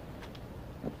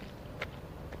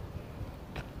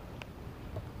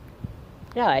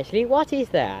 No, actually, what is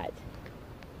that?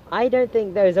 I don't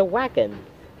think those are wagons.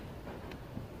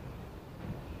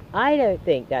 I don't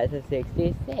think that's a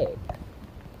 66.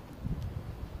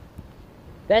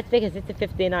 That's because it's a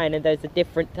 59 and those are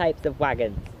different types of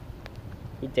wagons.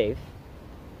 You doof.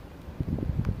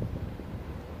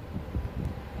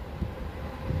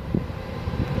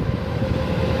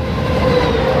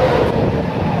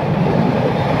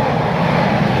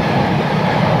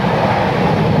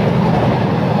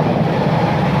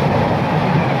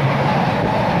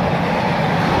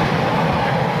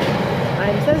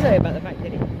 About the fact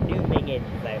that it's zooming in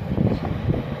so much.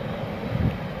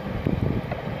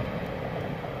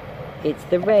 It's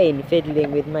the rain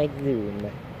fiddling with my zoom.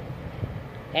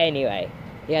 Anyway,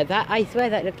 yeah, that I swear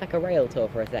that looked like a rail tour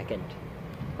for a second.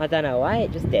 I don't know why,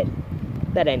 it just did.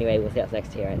 But anyway, we'll see what's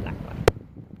next here at Langley.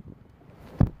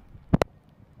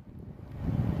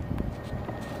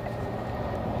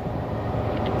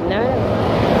 No.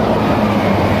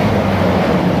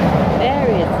 There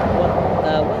is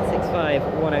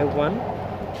 165-101.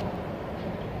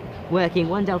 Working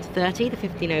 1 Delta 30, the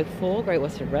 1504 Great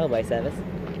Western Railway service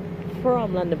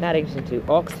from London Paddington to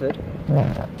Oxford.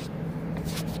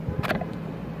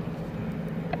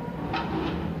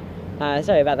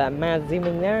 Sorry about that mad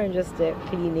zooming there. I'm just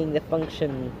cleaning the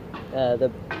function, the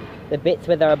bits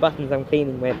where there are buttons I'm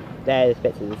cleaning with. There's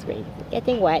bits of the screen.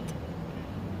 Getting wet.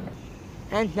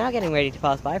 And now getting ready to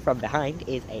pass by from behind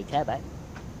is a turbo.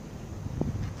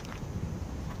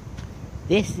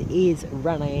 This is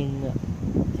running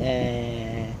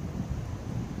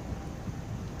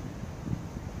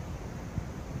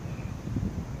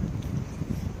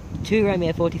 2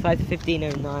 Romeo 45 to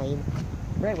 1509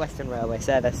 Great Western Railway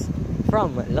service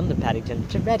from London Paddington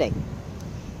to Reading.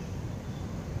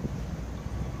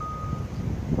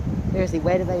 Seriously,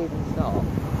 where do they even stop?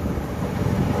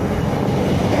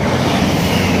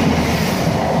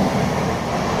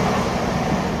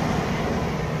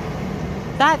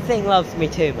 That thing loves me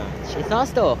too much. It's not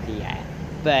stalky yet,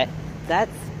 but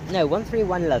that's... No,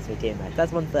 131 loves me too much.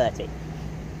 That's 130.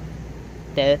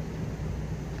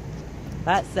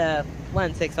 That's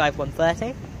 165,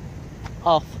 130.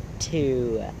 Off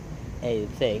to a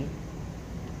thing.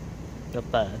 A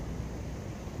bird.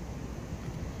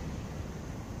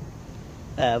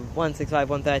 165,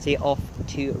 130 off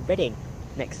to Reading.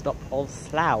 Next stop of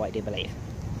Slough, I do believe.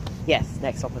 Yes,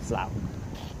 next stop of Slough.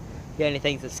 The only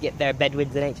things that skip there are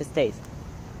Bedouins and HSTs.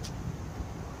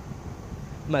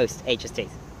 Most HSTs.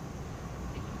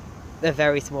 A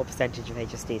very small percentage of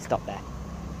HSTs stop there.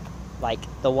 Like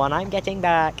the one I'm getting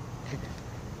back.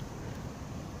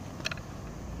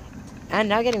 And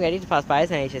now getting ready to pass by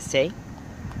as an HST.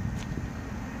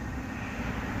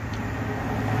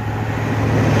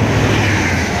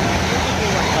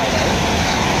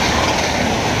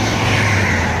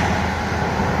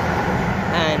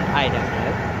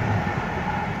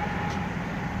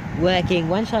 working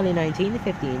 1 Charlie 19 to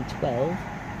 1512.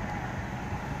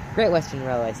 Great Western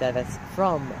Railway service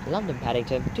from London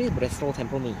Paddington to Bristol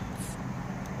Temple Meads.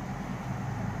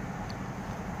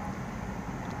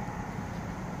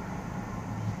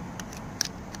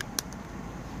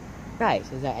 Right,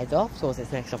 as that heads off towards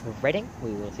its next stop of Reading,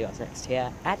 we will see what's next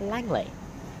here at Langley.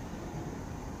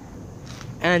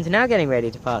 And now getting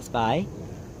ready to pass by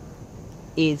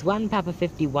is 1 Papa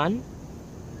 51,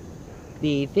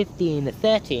 the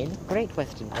 1513 Great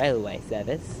Western Railway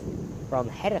service from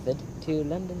Hereford to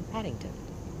London Paddington.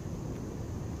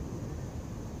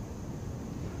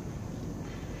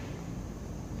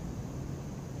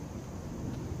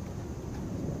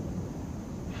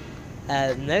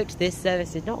 Note, this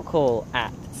service did not call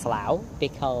at Slough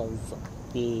because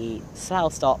the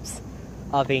Slough stops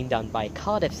are being done by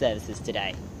Cardiff services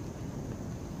today,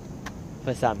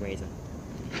 for some reason.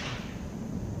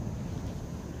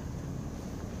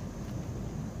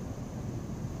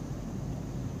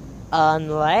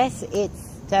 Unless it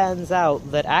turns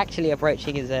out that actually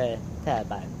approaching is a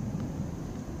turbo.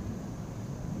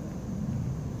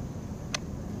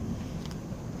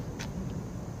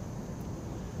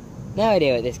 No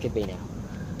idea what this could be now.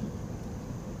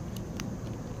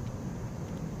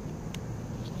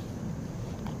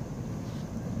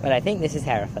 But I think this is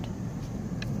Hereford.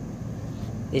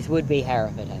 This would be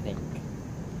Hereford, I think.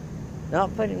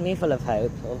 Not putting me full of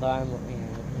hope, although I'm,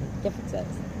 different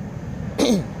service.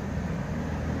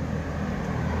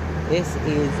 This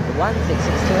is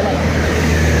 16628.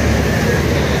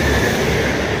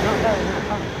 Not going that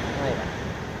far either.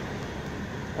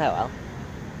 Oh well.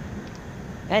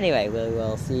 Anyway, we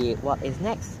will see what is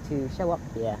next to show up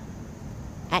here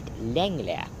at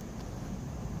Langley.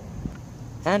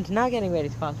 And now getting ready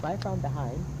to pass by from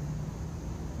behind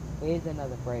is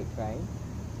another freight train,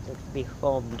 which will be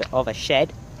formed of a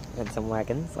shed and some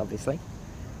wagons, obviously.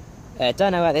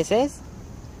 Don't know what this is.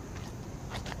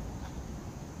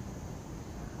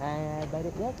 But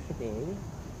it looks to be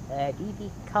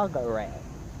DD cargo rail.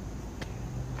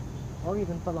 Or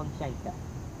even full-on shanker.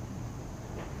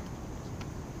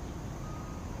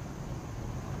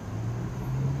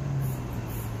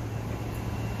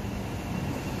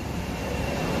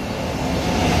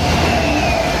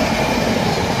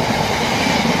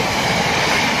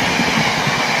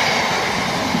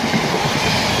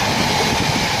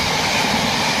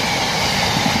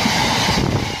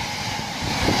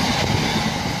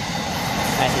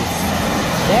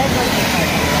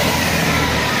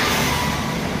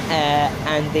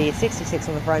 And the 66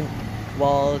 on the front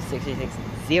was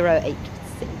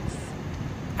 66086,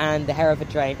 and the Hereford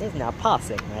train is now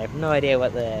passing. I have no idea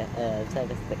what the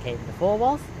service that came before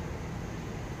was.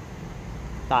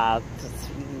 Yeah.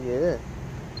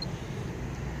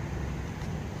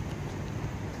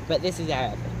 But this is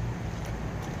Hereford.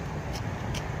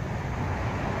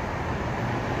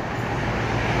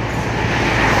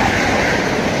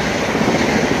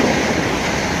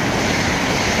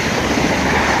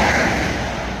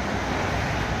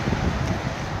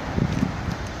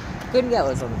 Couldn't get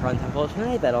what's on the front,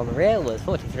 unfortunately, but on the rear was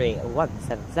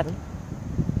 43177.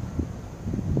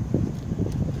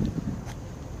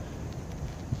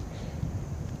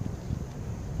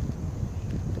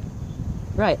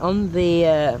 Right, on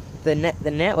the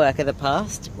network of the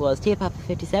past was Tier Papa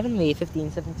 57, the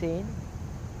 1517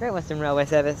 Great Western Railway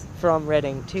service from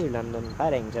Reading to London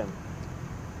Paddington.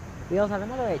 We also have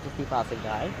another HST passing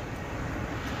by.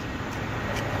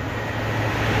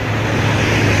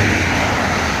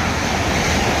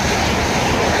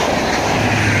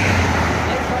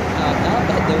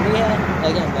 The rear,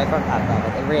 again, no front car,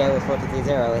 but the rear was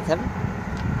 43087.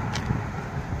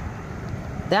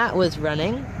 That was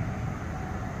running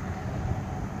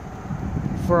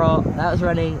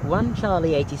 1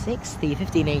 Charlie 86, the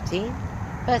 1518,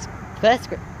 first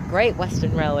Great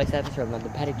Western Railway service from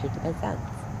London Paddington to Penzance.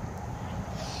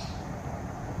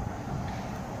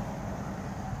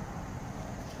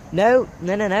 No,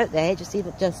 the HST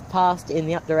that just passed in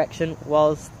the up direction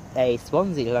was a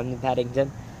Swansea London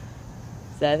Paddington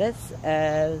service,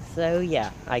 so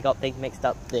yeah, I got things mixed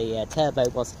up. The turbo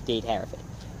was indeed Hereford.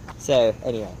 So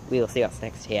anyway, we will see what's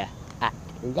next here at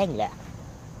Langley.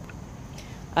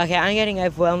 Okay, I'm getting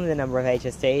overwhelmed with the number of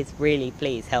HSTs. Really,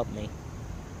 please help me.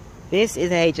 This is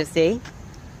a HST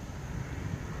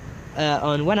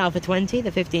on 1 Alpha 20, the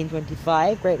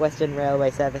 1525 Great Western Railway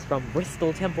service from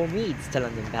Bristol Temple Meads to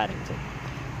London Paddington.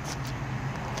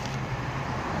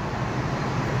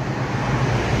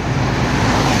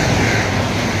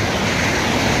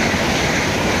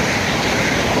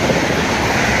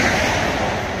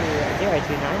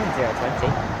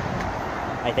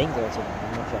 I think 029,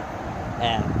 I'm not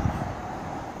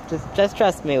sure. Just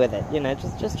trust me with it, you know,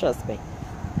 just trust me.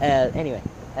 Anyway,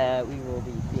 we will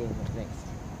be seeing what's next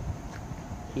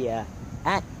here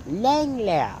at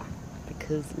Langley,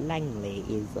 because Langley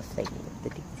is a thing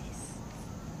that exists.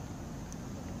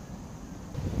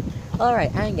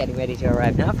 Alright, I'm getting ready to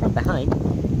arrive now. From behind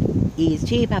is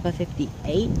G Papa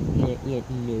 58,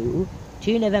 no,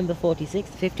 2 November 46,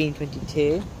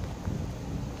 1522,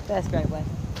 First Great West,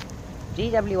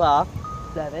 GWR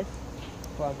service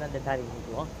from London Paignton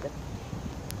to Oxford.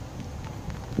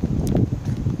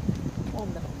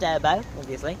 On the turbo,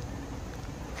 obviously.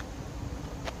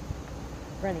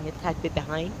 Running a tad bit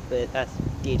behind, but that's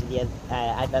due to the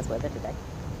adverse weather today,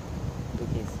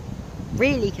 which is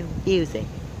really confusing.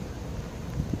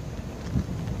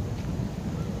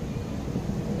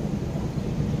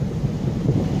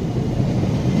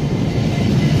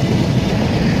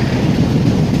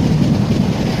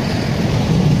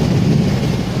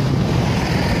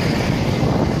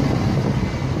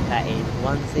 That is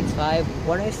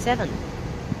 165-107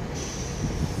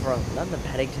 from London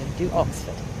Paignton to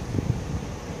Oxford.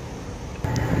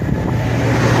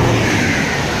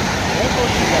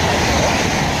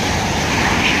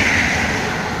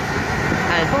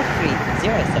 And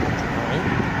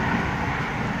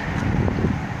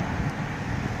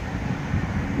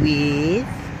 43079 with,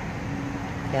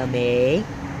 tell me,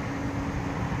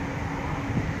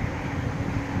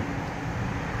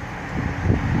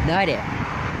 no idea.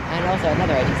 And also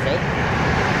another HST.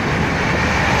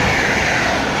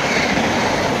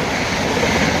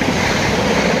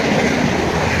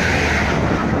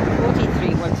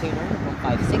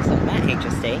 On that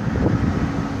HST.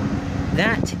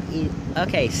 That is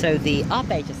okay. So the up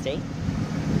HST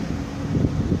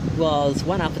was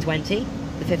 1 Alpha 20,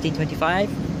 the 1525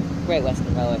 Great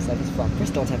Western Railway service from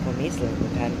Bristol to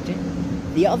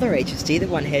Paignton. The other HST, the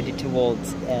one headed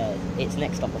towards its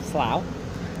next stop of Slough,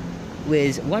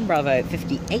 was 1 Bravo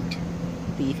 58, the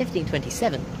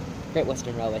 1527 Great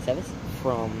Western Railway service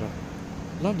from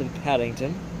London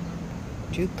Paddington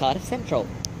to Cardiff Central.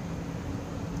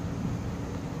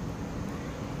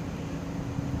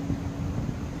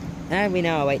 And we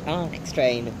now await our next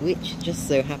train, which just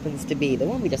so happens to be the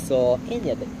one we just saw in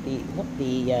the other,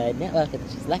 the network that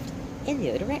just left in the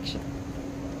other direction.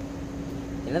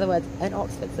 In other words, an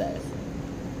Oxford service.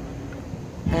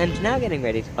 And now getting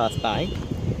ready to pass by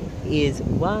is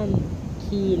 1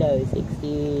 Kilo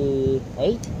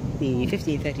 68, the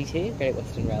 1532 Great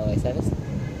Western Railway service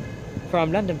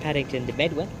from London Paddington to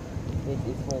Bedwin. This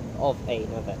is form of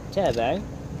another turbo.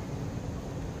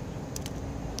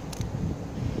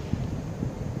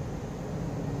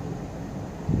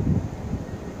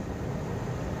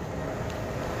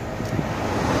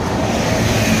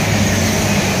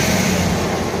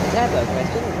 Turbo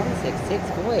question is 166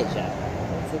 Voyager,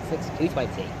 166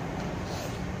 220.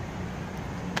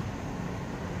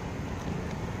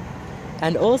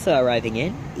 And also arriving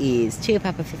in is 2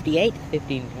 Papa 58,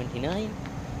 1529,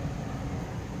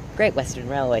 Great Western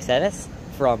Railway service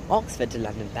from Oxford to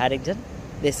London Paddington.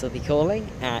 This will be calling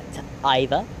at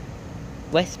either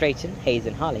West Drayton, Hayes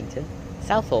and Harlington,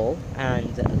 Southall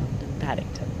and London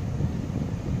Paddington.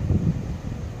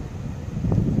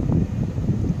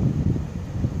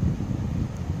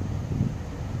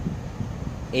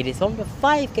 It is formed of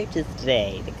 5 coaches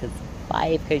today, because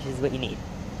 5 coaches is what you need.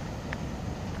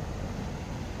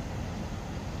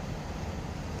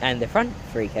 And the front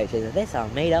 3 coaches of this are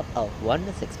made up of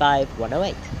 165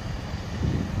 108.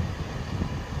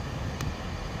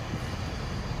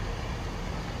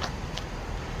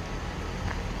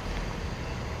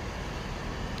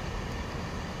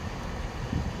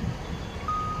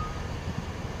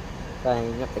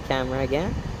 Bringing up the camera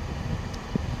again.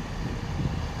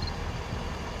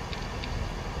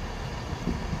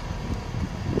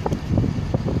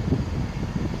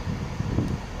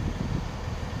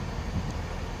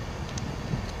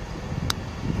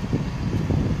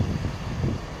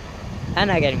 And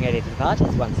now getting ready to depart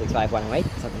is 165 108,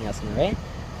 something else in the rear,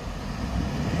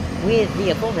 with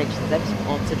the aforementioned service from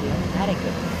Oxford to London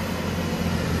Paddington,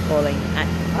 calling at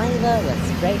either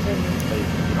West Drayton, Hayes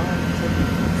and Harlington,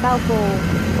 Southall,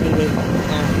 Ealing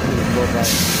and Broadway.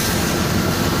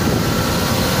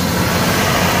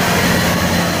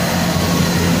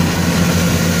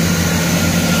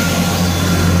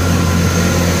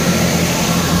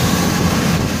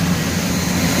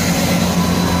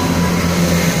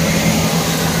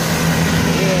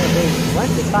 Here is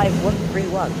 165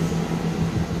 131.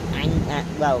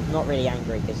 Well, not really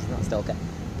angry because she's not a stalker,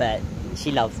 but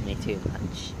she loves me too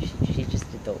much. She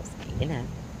just adores me, you know.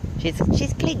 She's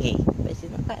clingy, but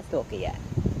she's not quite a stalker yet.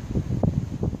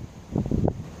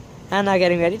 And now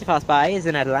getting ready to pass by is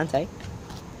an Adelante,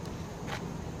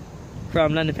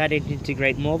 from London Paddington to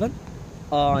Great Malvern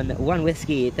on 1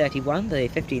 Whiskey 31, the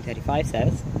 1535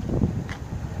 service.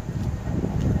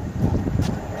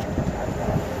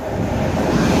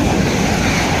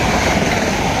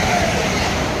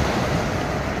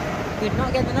 Could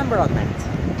not get the number on that.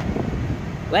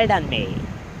 Well done, me.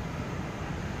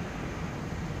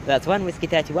 That's 1 Whiskey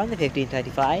 31, the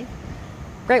 1535.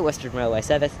 Great Western Railway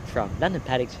service from London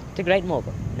Paddington to Great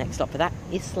Malvern. Next stop for that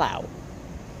is Slough,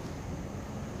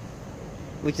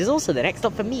 which is also the next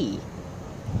stop for me.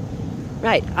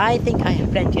 Right, I think I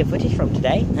have plenty of footage from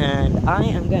today, and I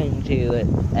am going to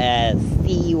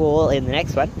see you all in the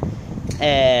next one.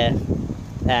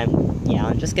 Yeah,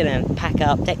 I'm just going to pack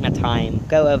up, take my time,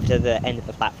 go over to the end of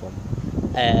the platform.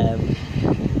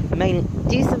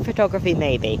 Do some photography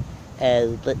maybe,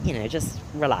 but, you know, just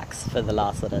relax for the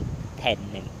last sort of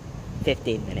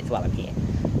 15 minutes while I'm here.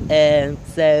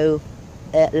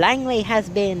 Langley has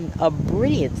been a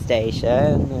brilliant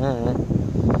station.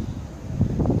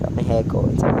 Got my hair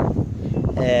caught.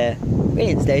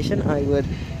 Brilliant station. I would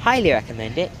highly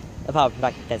recommend it. Apart from the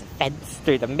fact that there's a fence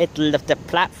through the middle of the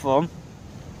platform.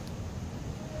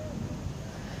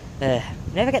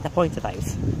 Never get the point of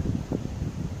those.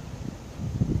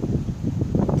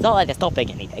 It's not like they're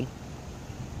stopping anything.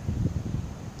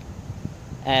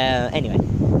 Anyway,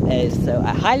 so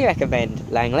I highly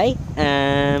recommend Langley.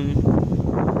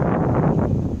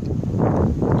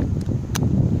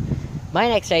 My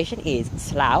next station is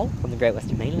Slough on the Great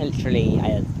Western Mainline. Literally,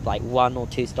 like 1 or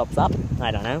 2 stops up.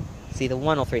 I don't know. It's either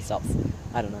 1 or 3 stops.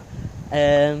 I don't know.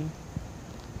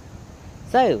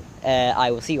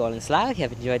 I will see you all in Slough. If you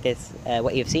have enjoyed this,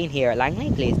 what you've seen here at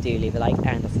Langley, please do leave a like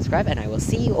and a subscribe. And I will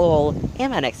see you all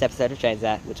in my next episode of Trains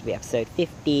That, which will be episode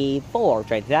 54 of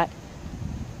Trains That.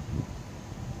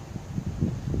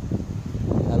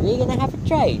 Are we going to have a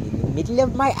train in the middle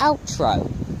of my outro?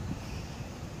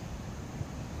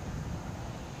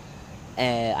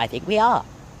 I think we are.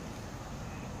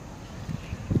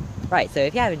 Right, so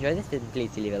if you have enjoyed this, then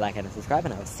please do leave a like and a subscribe,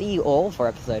 and I will see you all for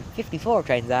episode 54 of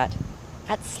Trains That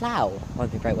at Slough on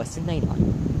the Great Western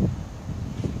Mainline.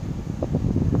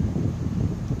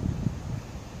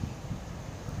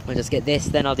 I'll just get this,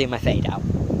 then I'll do my fade out.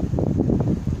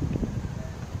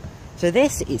 So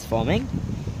this is forming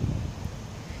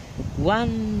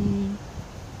 1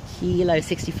 Kilo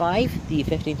 65, the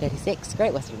 1536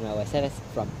 Great Western Railway service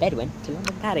from Bedwin to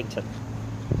London Paddington.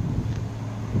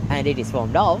 And it is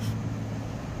formed of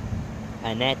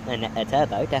a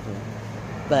turbo, definitely.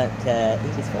 But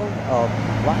it is formed of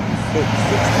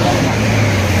 166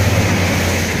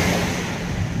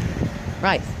 kilometers.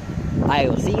 Right, I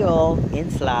will see you all in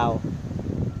Slough.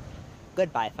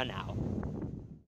 Goodbye for now.